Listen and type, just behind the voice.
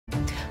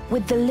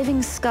With the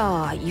living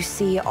scar you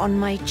see on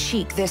my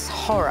cheek, this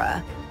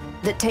horror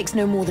that takes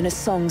no more than a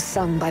song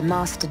sung by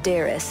Master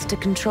Dearest to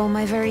control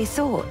my very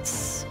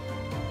thoughts.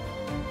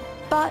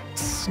 But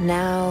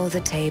now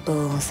the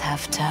tables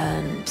have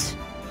turned.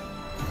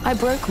 I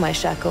broke my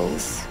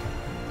shackles,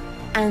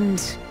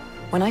 and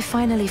when I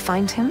finally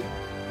find him,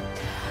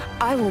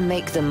 I will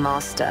make the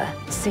Master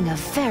sing a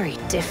very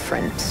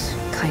different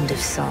kind of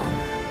song.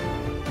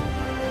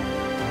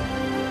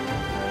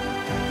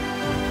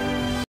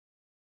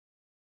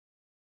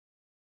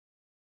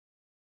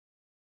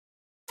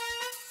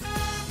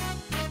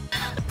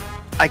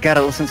 I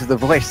gotta listen to the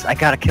voice. I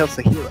gotta kill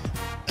Sahila.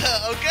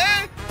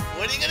 Okay.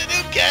 What are you gonna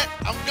do, Cat?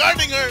 I'm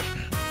guarding her.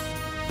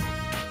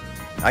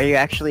 Are you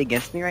actually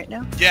against me right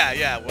now?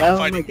 Yeah. Oh I'm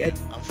fighting my you. God.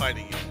 I'm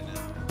fighting you right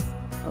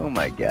now. Oh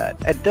my god.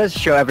 It does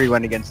show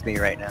everyone against me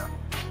right now.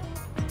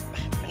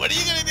 What are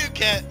you gonna do,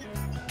 Cat?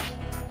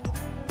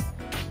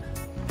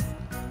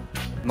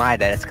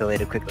 That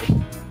escalated quickly.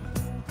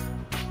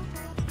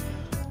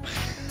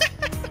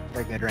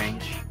 They're good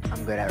range.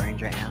 I'm good at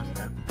range right now,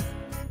 so.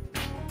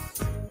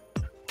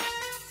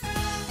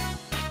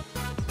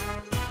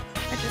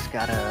 I just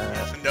gotta...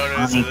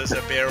 Notice there's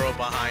a barrel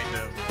behind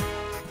him.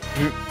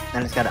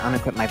 I just gotta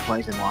unequip my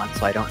poison wand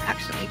so I don't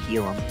accidentally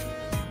heal him.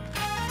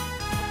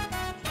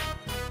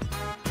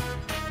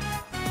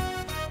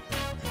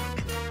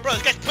 Bro,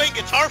 this guy's playing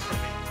guitar for me.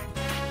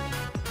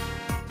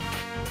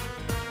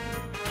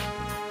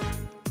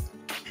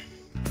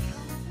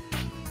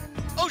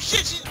 Oh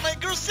shit, my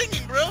girl's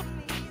singing, bro.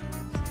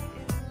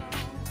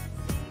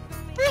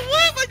 Bro,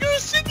 what? My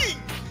girl's singing.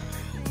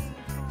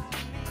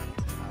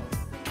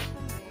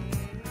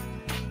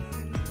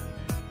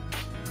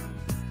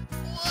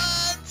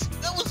 What?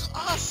 That was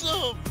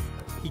awesome.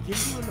 He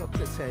gives you a look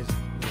that says,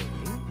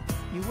 really?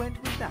 You went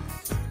with that?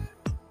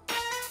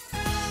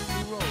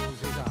 He rolls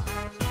his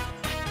eyes.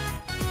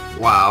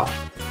 Wow.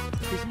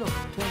 His look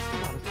turns to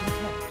one of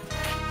contempt.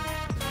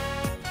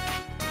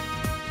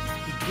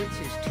 He grits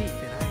his teeth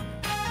in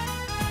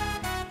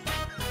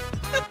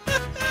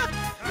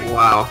anger.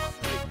 Wow.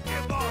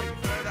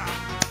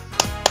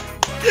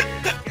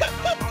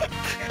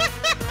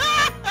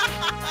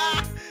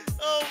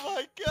 Oh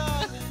my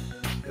god.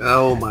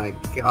 Oh my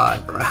god,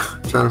 bro.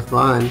 I'm trying to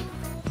find.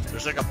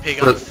 There's like a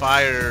pig on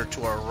fire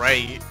to our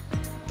right.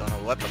 Don't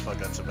know what the fuck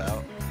that's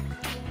about.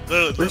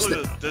 Look,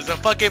 there's a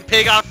fucking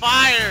pig on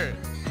fire!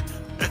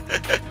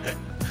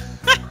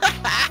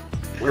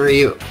 Where are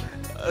you?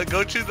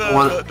 Go to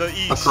the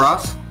east.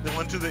 Across? The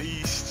one to the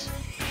east.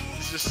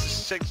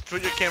 Just check,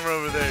 put your camera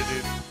over there,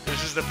 dude.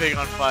 There's just a pig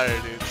on fire,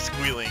 dude,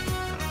 squealing.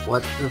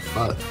 What the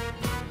fuck?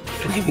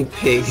 Flaming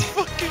pig. This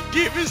fucking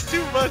game is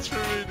too much for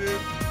me, dude.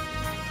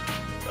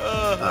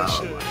 Oh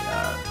shit.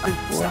 My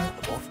god. Son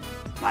of the wolf.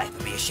 Life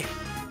to be a ship.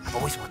 I've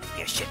always wanted to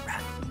be a ship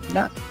rat.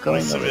 Not I'm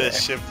going supposed to over be a there.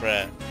 ship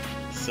rat.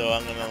 So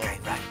I'm gonna... Okay,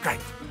 right, great.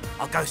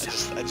 I'll go, sir.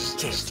 I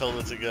just told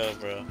it to go,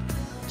 bro.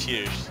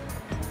 Cheers.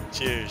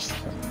 Cheers.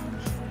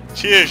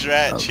 Cheers,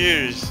 rat. Oh.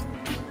 Cheers.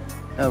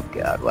 Oh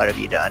god, what have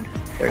you done?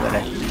 They're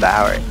gonna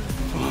devour it.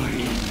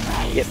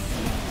 Yep.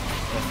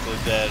 That's a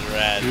dead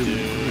rat,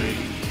 dude.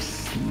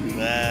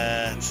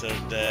 That's a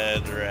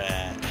dead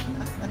rat.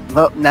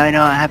 Well, now I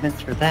know what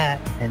happens for that.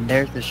 And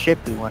there's the ship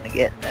we want to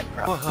get in that Oh,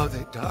 problem. how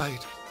they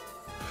died.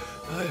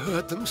 I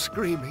heard them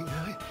screaming.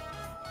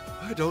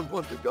 I don't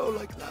want to go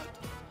like that.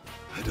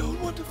 I don't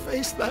want to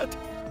face that.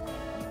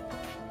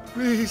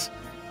 Please.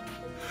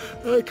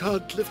 I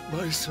can't lift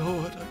my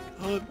sword.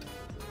 I can't.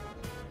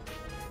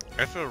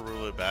 I feel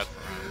really bad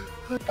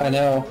for him. I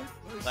know.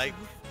 Like,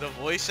 the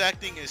voice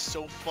acting is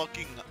so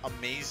fucking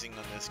amazing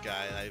on this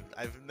guy.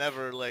 I've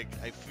never, like,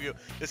 I feel...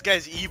 This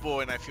guy's Ebo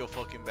and I feel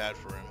fucking bad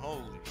for him.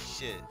 Holy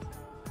shit.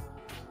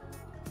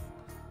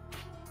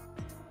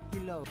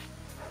 Below.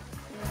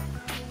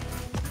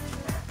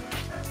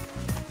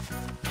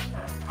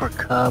 Or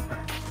cub.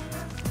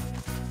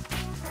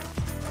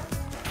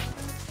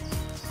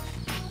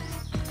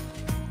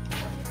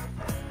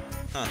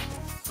 Huh.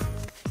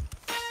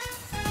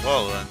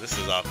 Well then, this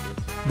is awkward.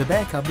 The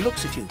bear cub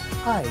looks at you,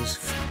 eyes.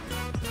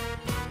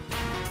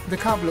 The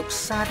cub looks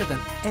sadder than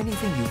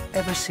anything you've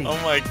ever seen. Oh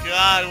my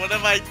god, what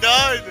have I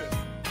done?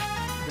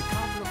 The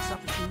cub looks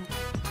up at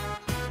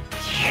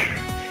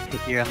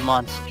you. You're a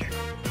monster.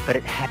 But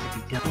it had to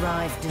be done.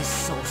 Arrived as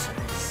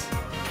sorcerers,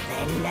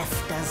 they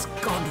left us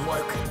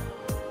God-woken.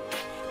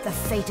 The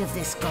fate of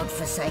this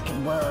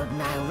God-forsaken world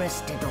now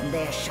rested on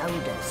their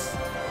shoulders.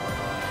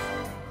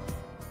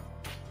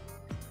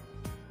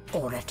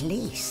 Or at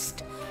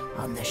least,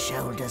 on the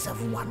shoulders of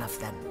one of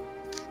them.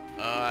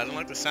 I don't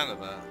like the sound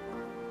of that.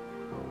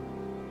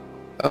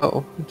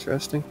 Oh,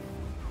 interesting.